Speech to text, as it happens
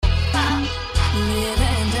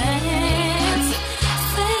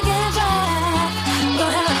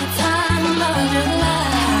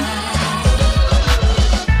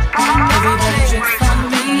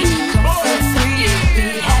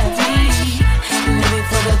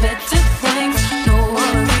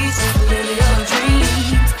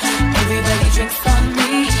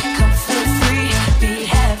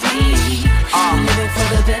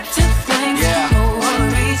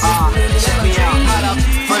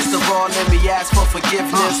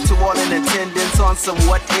forgiveness to all in attendance on some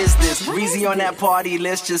what is this? Breezy on that party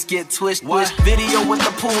list, just get twisted. Video with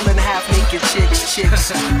the pool and half naked chicks.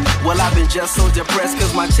 Well, I've been just so depressed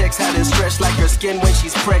cause my checks hadn't stretched like her skin when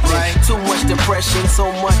she's pregnant. Too much depression,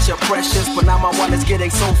 so much oppression. But now my wallet's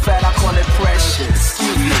getting so fat, I call it precious.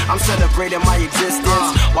 I'm celebrating my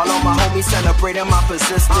existence while all my homies celebrating my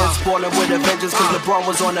persistence. Balling with a vengeance cause LeBron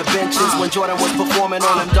was on the benches when Jordan was performing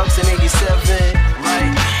on them dunks in 87.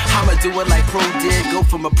 Right? I'ma do it like Pro did. Go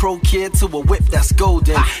from a pro kid to a whip that's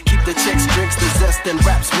golden. Keep the checks, drinks, the zest, and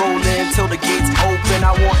raps rolling till the gates open.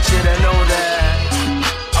 I want you to know that.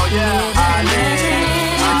 Oh yeah, I dance.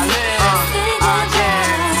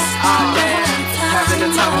 Having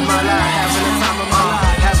the time of my life, having the time of my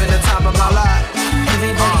life, having the time of my life.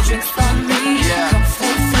 Everybody drinks for me, come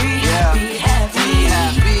for free, be happy,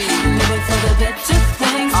 living for the better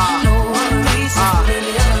things, no worries, just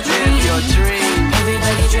live your dream.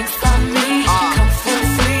 Everybody drinks for me, come for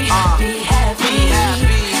free, be happy,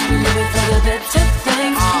 living for the better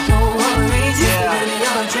things, no worries, just live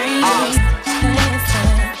your dream.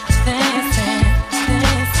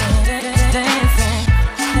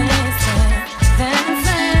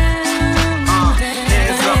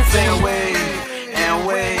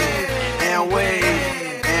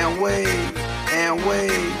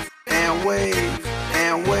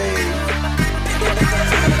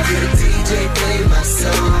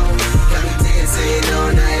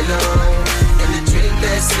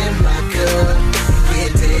 In my cup, yeah,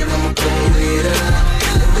 damn, I'ma pull it up.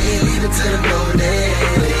 We ain't leaving till the morning.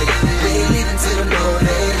 We ain't leaving till the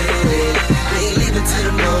morning. We ain't leaving till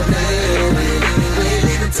the morning. We ain't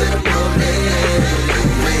leaving till the morning.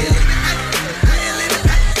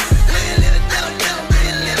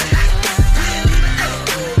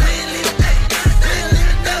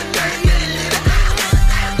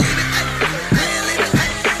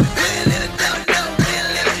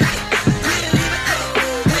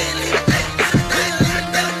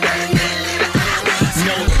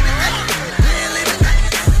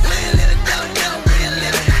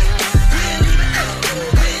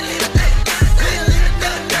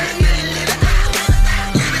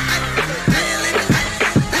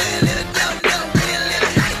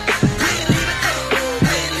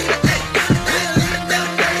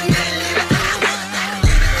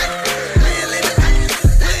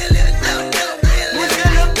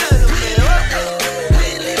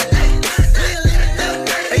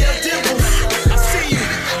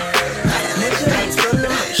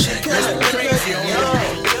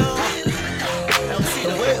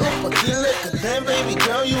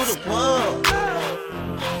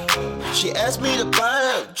 She asked me to buy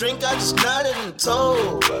her a drink, I just nodded and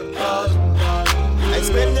told her I ain't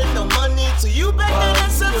spending no money till you back that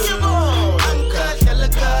ass up your bone. Anka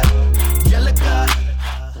Shalaka, Shalaka,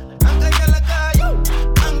 Anka Shalaka, yo.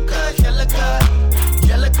 Anka Shalaka,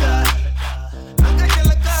 Shalaka, Anka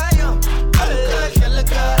Shalaka, yo. Anka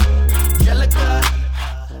Shalaka, Shalaka,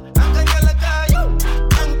 Anka Shalaka, yo.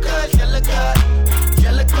 Anka Shalaka,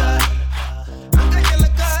 Shalaka, Anka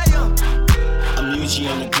Shalaka, yo. I'm usually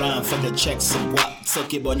on the grind for the checks and what.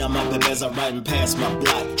 Took it, but now my babies are riding past my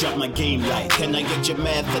block. Drop my game right. Can I get your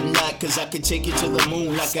math or not? Cause I can take you to the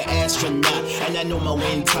moon like an astronaut. And I know my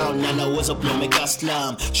way in town, and I was up on my gas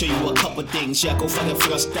slam. Show you a couple things, yeah, go for the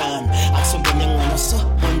first time. I saw when you wanna so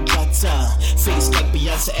one time. Face like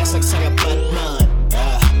Beyonce, ass like Sarah Batman.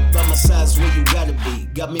 By my side's where you gotta be.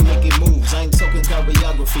 Got me making moves, I ain't talking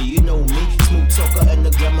choreography. You know me, smooth talker and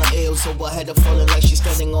the glamour ill. So I had her falling like she's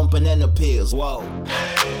standing on banana peels. Whoa.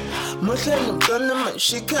 Muslim gunman,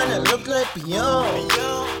 she kinda look like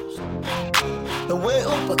Beyonce. The way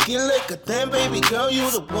up again like a damn baby girl, you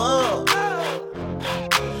the one.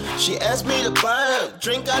 She asked me to buy her a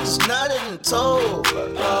drink, I just nodded and told her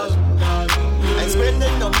I ain't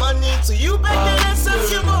spending no money till you back that ass up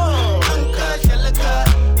your bone. Anka Shalaka,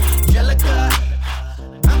 Shalaka,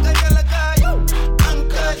 Anka Shalaka, yo.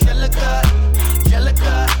 Anka Shalaka,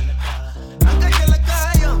 Shalaka, Anka Shalaka,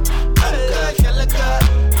 yo. Anka Shalaka,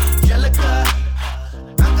 Shalaka,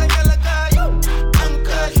 Anka Shalaka, yo.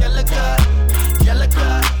 Anka Shalaka, Shalaka,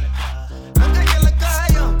 Anka Shalaka,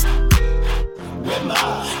 yo. Where my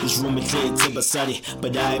this room is clear to Basadi,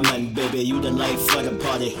 but I man, baby, you the life for the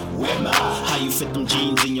party. Where my how you fit them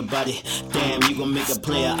jeans in your body? Damn, you gon' make a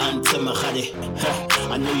player until my hottie.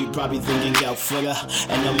 I know you probably thinking out further,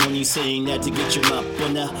 and I'm only saying that to get your mouth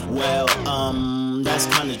winner. Well, that's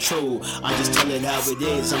kinda true. I just tell it how it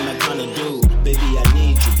is, I'm that kinda dude. Baby, I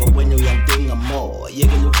need you, but when you're young thing, I'm more. You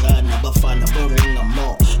can look like never find a boring, I'm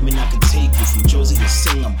more. I mean, I can take you from Josie to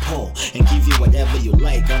Singapore and give you whatever you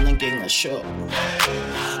like, I'm not getting a show.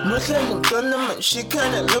 Muslim tournament, she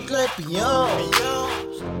kinda look like Beyonce.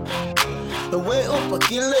 The way up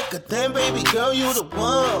again like a damn baby girl, you the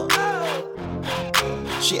one.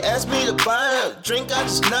 She asked me to buy her a drink, I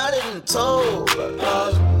just nodded and told her.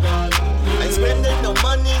 I ain't spending no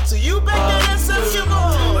money till you back that ass up your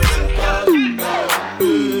boy.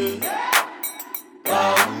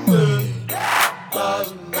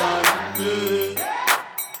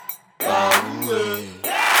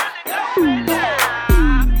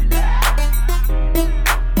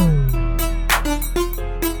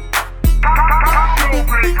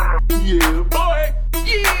 Yeah, boy.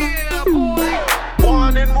 Yeah, boy.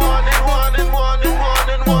 Morning.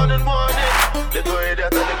 Little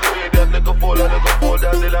idiot, little fool,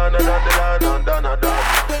 down the line.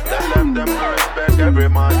 Them respect every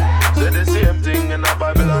man. Say the same thing in the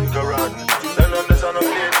Bible and Quran. They understand a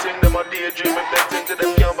plain thing, them a daydream. If they think that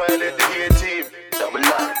them can't violate the A-team, double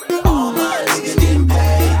line. All my niggas getting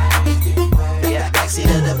paid. Backseat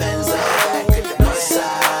of the Benzo, north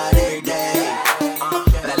side every day.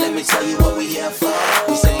 Now let me tell you what we here for.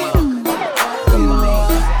 We say, come on.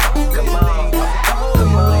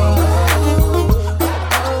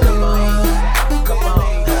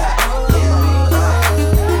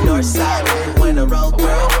 North side when I roll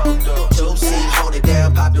through. 2C, hold it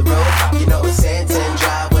down, pop the road. You know it's Santan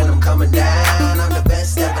Drive when I'm coming down. I'm the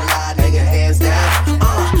best ever alive, nigga, hands down.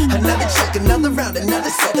 Another check, another round, another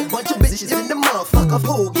set. A bunch of bitches in the motherfucker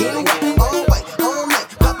pool. Getting wet, all white, all night.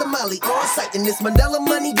 Pop the molly, on sight. And this Mandela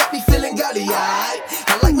money got me feeling gaudy, alright.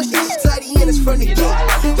 I like my shit tidy and it's from the gate.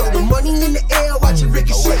 Throw the money in the air, watch it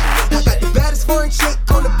ricochet. I got the baddest foreign chick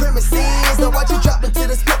on the premises. Now watch it drop into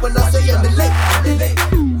the split when I say I'm the late.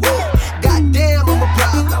 Woo. Goddamn, I'm a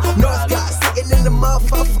problem. North guy sitting in the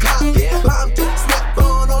motherfucking cockpit. Bomb to snap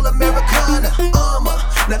on all Americana armor.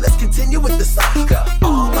 Now let's continue with the soccer.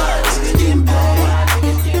 All my niggas getting paid.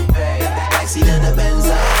 Backseat of the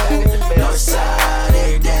Benzo, north side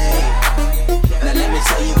every day. Now let me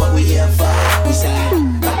tell you what we here for. We say,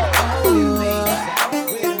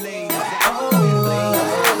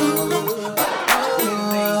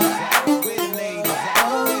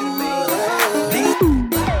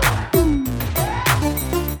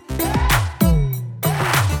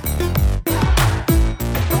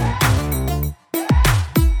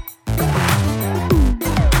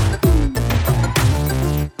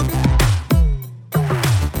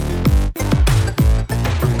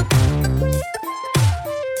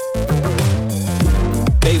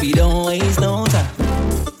 baby, don't waste no time.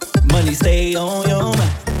 Money stay on your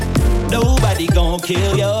mind. Nobody gon'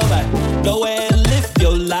 kill your vibe. Go and live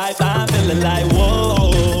your life. I'm feeling like,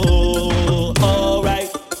 whoa, alright.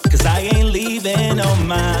 Cause I ain't leaving on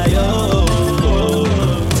my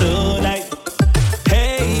own tonight.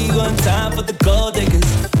 Hey, one time for the gold diggers.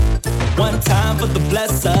 One time for the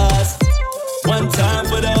blessers. One time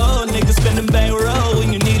for the old niggas spending bankroll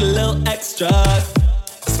when you need a little extra.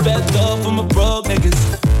 Spent off for my broke niggas.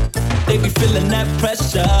 They be feeling that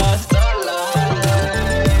pressure.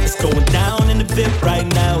 It's going down in the VIP right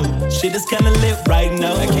now. Shit is kinda lit right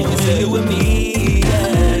now. Can you say it with me?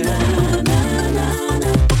 Yeah.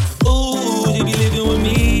 Ooh, you be living with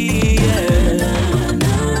me? Yeah.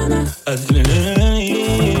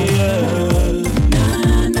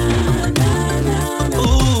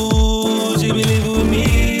 Ooh, you be living with me?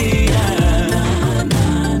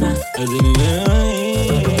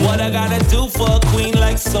 What I gotta do for a queen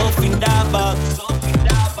like Sophie Daba?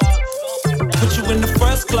 Put you in the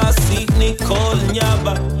first class seat, Nicole and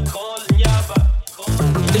Yaba.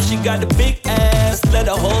 If she got a big ass, let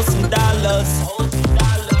her hold some dollars.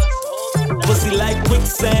 Pussy like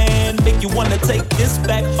quicksand, make you wanna take this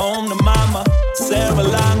back home to mama. Sarah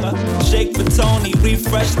Longa, Shake for Tony,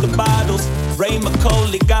 refresh the bottles. Ray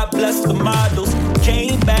McCauley, God bless the models.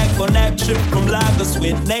 Came back on that trip from Lagos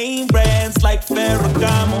with name brands like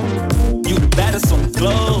Ferragamo. You the baddest on the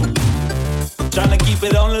globe. Tryna keep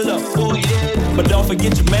it on the low, ooh, yeah. But don't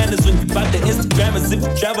forget your manners when you bout the Instagrammers. If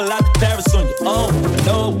you travel out to Paris on your own,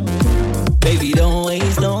 no. Baby, don't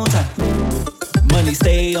waste no time. Money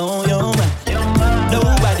stay on your mind.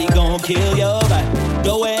 Nobody gon' kill your vibe.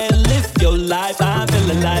 Go and live your life. I'm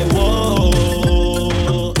feeling like,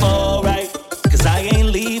 whoa, alright. Cause I ain't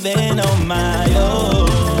leaving on my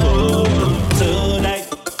own tonight.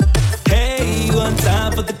 Hey, one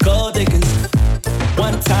time for the gold diggers.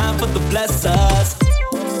 One time for the blessers.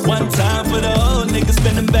 One time for the old niggas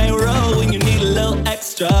spending bankroll when you need a little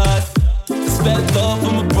extra. Spend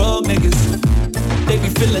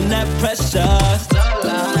feeling that pressure.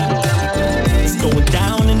 It's going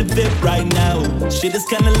down in the VIP right now. Shit is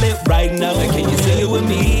kinda lit right now. Can you sing it with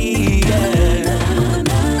me? Yeah.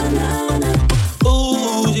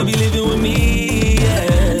 Ooh, you be living with me?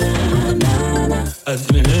 Yeah.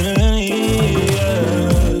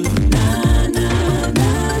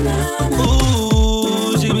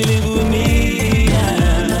 Ooh, she be living with me.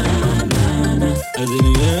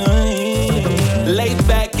 Laid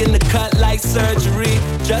back in the cut like surgery.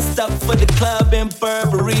 Dressed up for the club in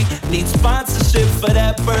Burberry. Need sponsorship for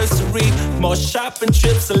that bursary. More shopping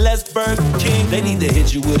trips and less Burger King. They need to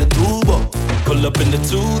hit you with a tubo. Pull up in the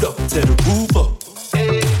Tudor, tear the roof up.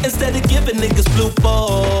 Instead of giving niggas blue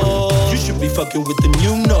balls, you should be fucking with them,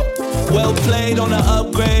 you know. Well played on the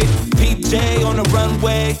upgrade. PJ on the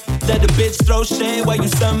runway. Let the bitch throw shade while you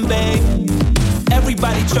sunbathe.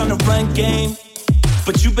 Everybody tryna run game,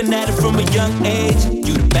 but you been at it from a young age.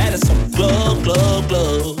 You the baddest on the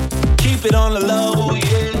glow. Keep it on the low,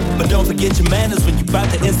 yeah. But don't forget your manners when you bout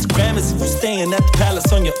to Instagram us. If you staying at the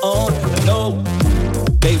palace on your own, no.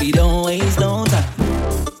 Baby, don't waste no time.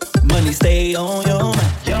 Money stay on your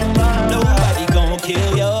mind. Nobody gon'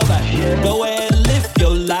 kill your vibe. Go ahead and live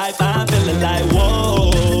your life. I'm feeling like,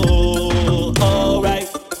 whoa, alright.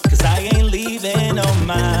 Cause I ain't leaving on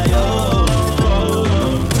my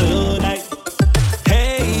own tonight.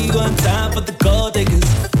 Hey, one time for the gold diggers.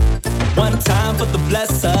 One time for the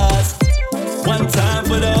blessers. One time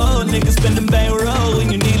for the old niggas spending bankroll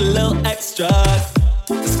when you need a little extra.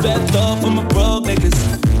 Respect all for my broke niggas.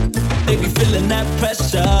 They be feeling that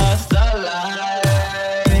pressure.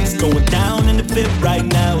 It's going down in the VIP right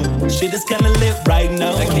now. Shit is kinda lit right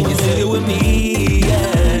now. Can you sing it with me?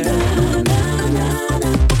 Yeah.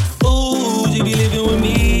 Ooh, you be living with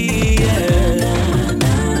me? Yeah.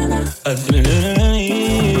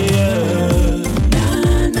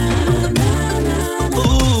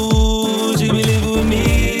 Ooh, you be living with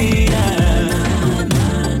me?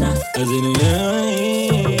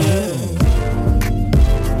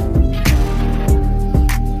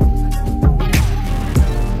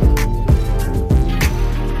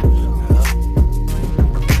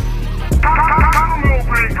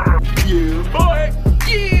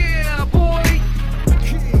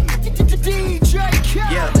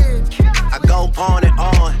 On and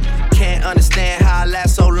on, can't understand how I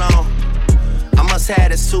last so long. I must have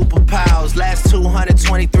the superpowers, last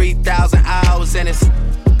 223,000 hours. And it's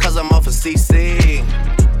cause I'm off of CC,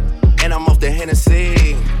 and I'm off the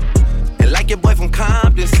Hennessy. And like your boy from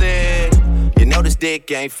Compton said, you know this dick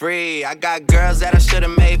ain't free. I got girls that I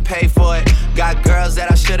should've made pay for it. Got girls that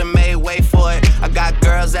I should've made wait for it. I got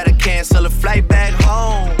girls that I cancel a flight back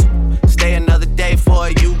home. Stay another day for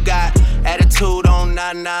it. You got attitude on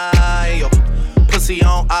nana, yo. Pussy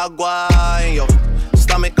on agua, and your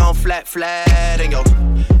stomach on flat, and your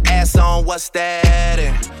ass on what's that?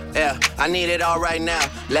 And yeah, I need it all right now.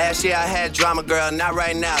 Last year I had drama, girl, not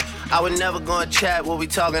right now. I would never go and chat what we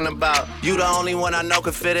talking about. You the only one I know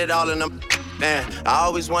could fit it all in them. Man, I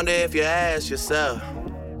always wonder if you ask yourself,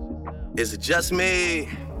 is it just me?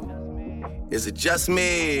 Is it just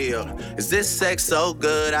me? Or is this sex so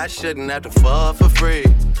good I shouldn't have to fuck for free?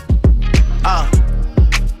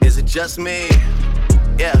 Is it just me?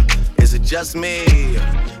 Yeah, is it just me?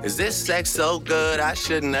 Is this sex so good I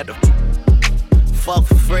shouldn't have to fuck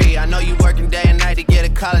for free? I know you working day and night to get a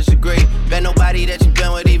college degree. Bet nobody that you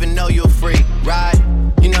been with even know you're free, right?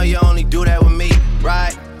 You know you only do that with me,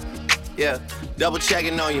 right? Yeah, double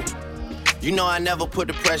checking on you. You know I never put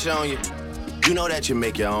the pressure on you. You know that you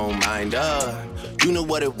make your own mind up. You knew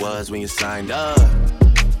what it was when you signed up.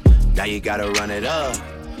 Now you gotta run it up.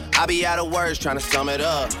 I be out of words trying to sum it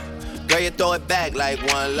up. Girl, you throw it back like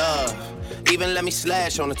one love. Even let me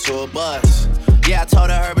slash on the tour bus. Yeah, I told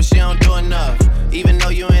her, but she don't do enough. Even though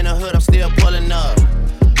you in the hood, I'm still pulling up.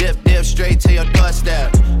 Dip straight to your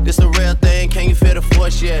doorstep. This a real thing, can you feel the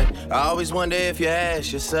force yet? I always wonder if you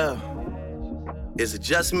ask yourself, is it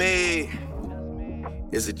just me?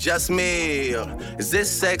 Is it just me? Or is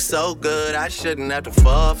this sex so good I shouldn't have to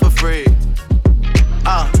fuck for free?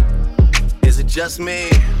 Is it just me?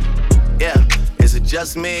 Yeah. Is it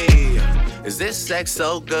just me? Is this sex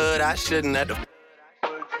so good I shouldn't have to?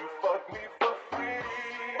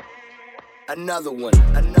 Another one.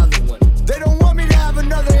 They don't want me to have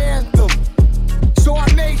another anthem, so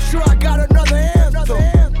I made sure I got another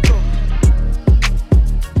anthem.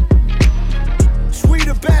 Sweet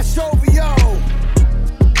the best over yo.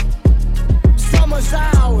 Summer's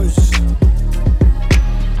ours.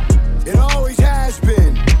 It always has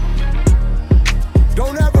been.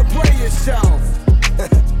 Don't ever play yourself.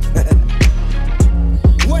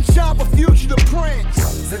 One shot for Future the Prince.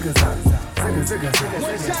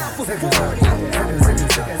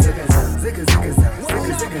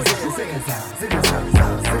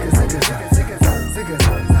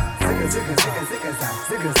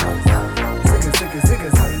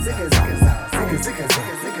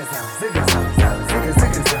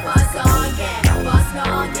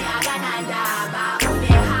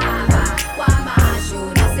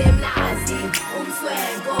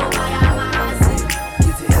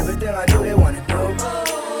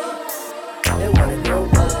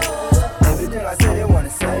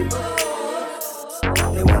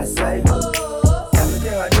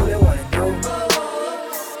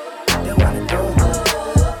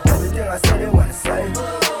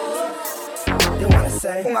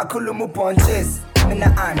 Ungakhuluma punches.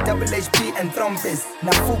 Mina I'm double HP and thrombus.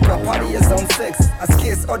 Nafuka party is on 6. I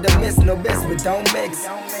kiss or the miss, no best, we don't mix.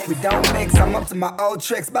 We don't mix, I'm up to my old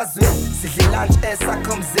tricks. Bazwe, sihi lunch S, I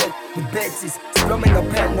come zip. With bitches, blooming no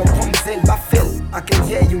pen, no pump zil, bafil. I can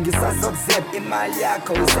hear you, ngisazok zip. Imali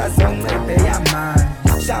yakho, isazongcebe yaman.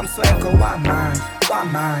 Sham swenko, waman,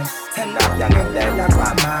 waman. Turn up, young and play like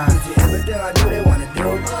waman. Everything I do, they wanna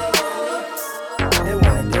do. They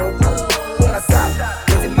wanna do.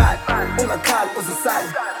 Ungakal uzosal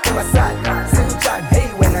ungasal sikujan hey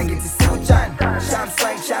wena ngithi sikujan sham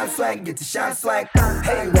swang ngithi sham swang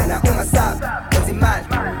hey wena ungasal ngithi mal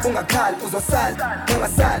ungakal uzosal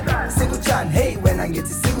ungasal sikujan hey wena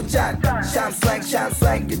ngithi sikujan sham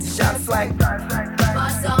swang ngithi sham swang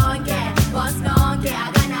boss nonke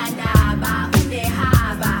akanandaba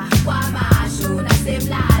unehaba kwamashu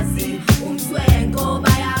nasemlazi umswenko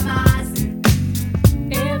bayamazi.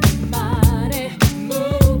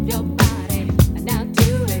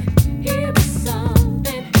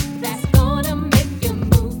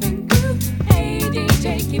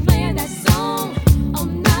 Keep playing that song all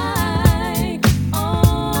night,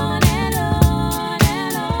 on and on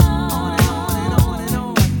and on and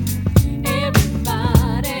on.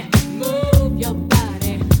 Everybody move your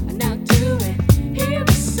body.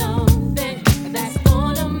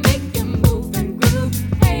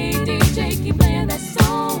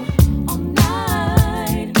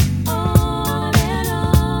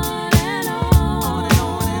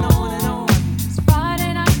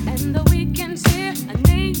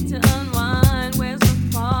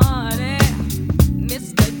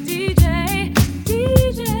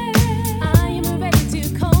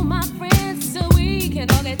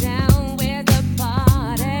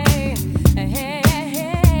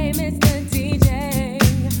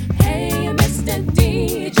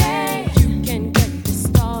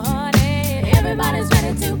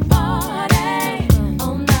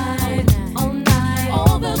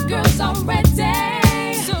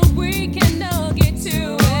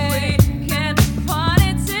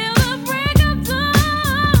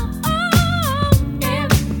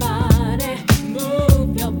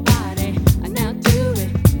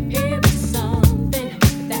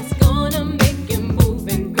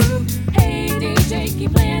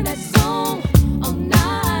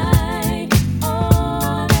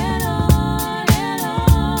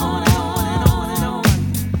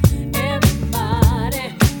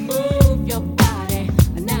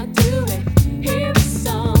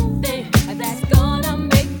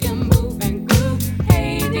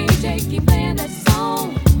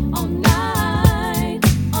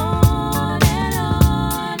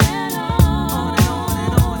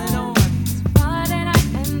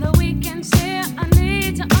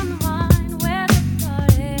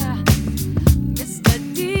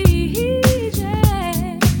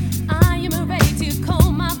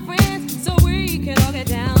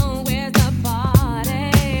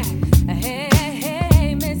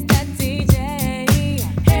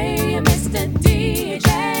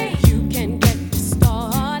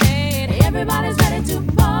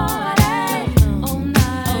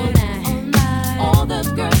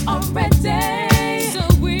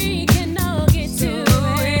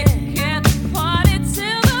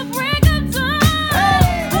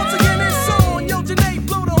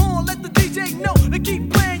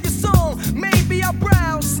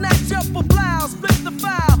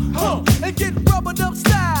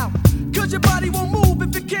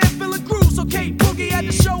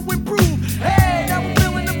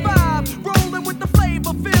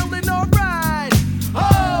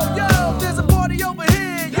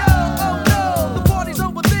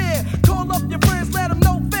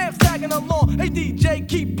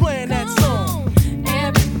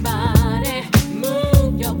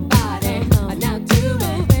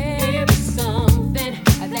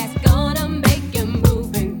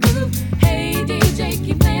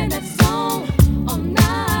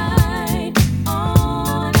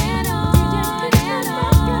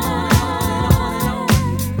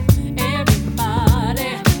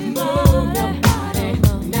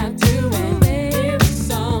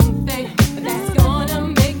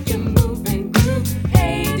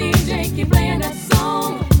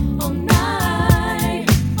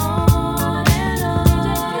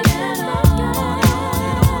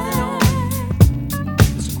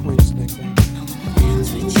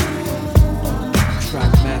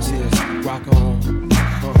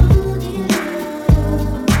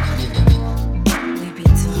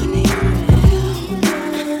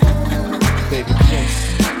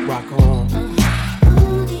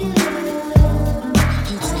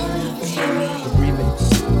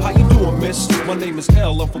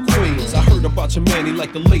 Chanel, I'm from Queens. I heard about your man, he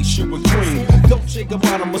like the late Sugar Green. Don't shake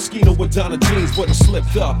about a Moschino with Donna jeans, but he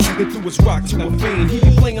slipped up and threw his rock to a fiend. He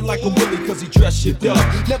be playing like a Willie cause he dressed shit up,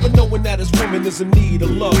 never knowing that his woman is in need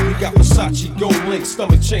of love. He got Versace, gold link,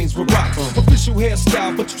 stomach chains with rocks. Official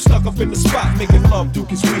hairstyle, but you stuck up in the spot, making love.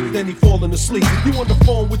 Duke is weak, then he falling asleep. You on the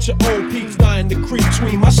phone with your old peeps, dying to creep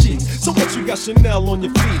between my sheets. So what you got Chanel on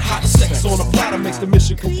your feet? Hot sex on a platter makes the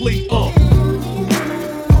mission complete. I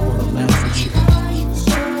wanna laugh with you.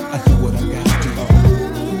 I do what I gotta do. I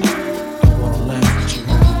wanna laugh with you.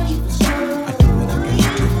 I do what I gotta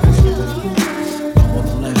do. I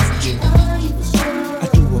wanna laugh with you. I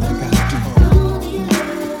do what I gotta do.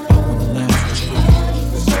 I wanna laugh with you.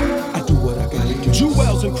 I do what I gotta do.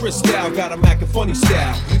 Jewels and Cristal got him acting funny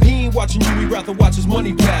style. He ain't watching you, he rather watch his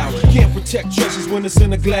money pal. Can't protect treasures when it's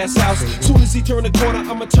in a glass house. Soon as he turn the corner,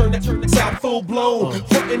 I'ma turn that out full blown.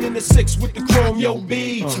 Frontin' in the 6 with the chrome, yo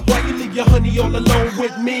B. Why you leave your honey all alone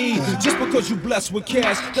with me? Just because you blessed with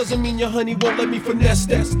cash doesn't mean your honey won't let me finesse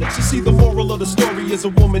that. You see, the moral of the story is a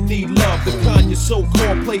woman need love, the kind your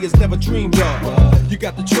so-called players never dreamed of. You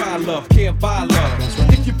got to try love, can't buy love.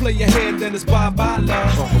 If you play your hand, then it's bye-bye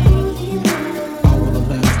love. I wanna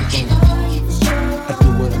laugh with you. I do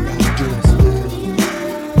what I gotta do.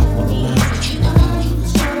 I wanna laugh with you.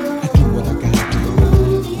 I do what I gotta do.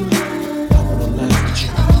 I wanna laugh with you.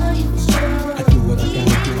 I do what I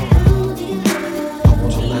gotta do. I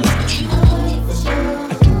wanna laugh with you.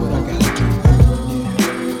 I do what I gotta do.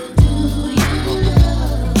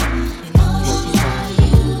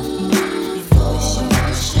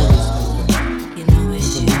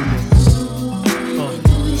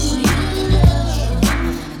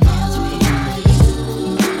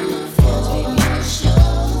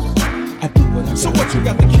 So what, you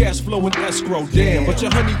got the cash flow in escrow, damn. But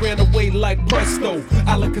your honey ran away like presto,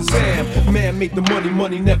 Alakazam. Man made the money,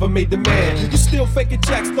 money never made the man. You still faking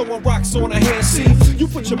jacks, throwing rocks on a hand. See, you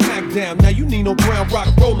put your Mac down, now you need no brown rock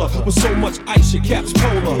roller. With so much ice, your cap's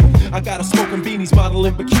polar. I got her smoking beanies,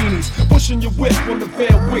 modeling bikinis, pushing your whip on the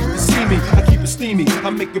Van Wick to see me. I keep it steamy, I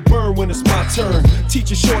make it burn when it's my turn.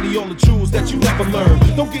 Teaching shorty all the jewels that you never learned.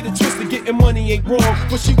 Don't get it twisted, getting money ain't wrong,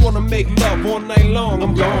 but she wanna make love all night long.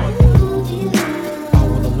 I'm gone.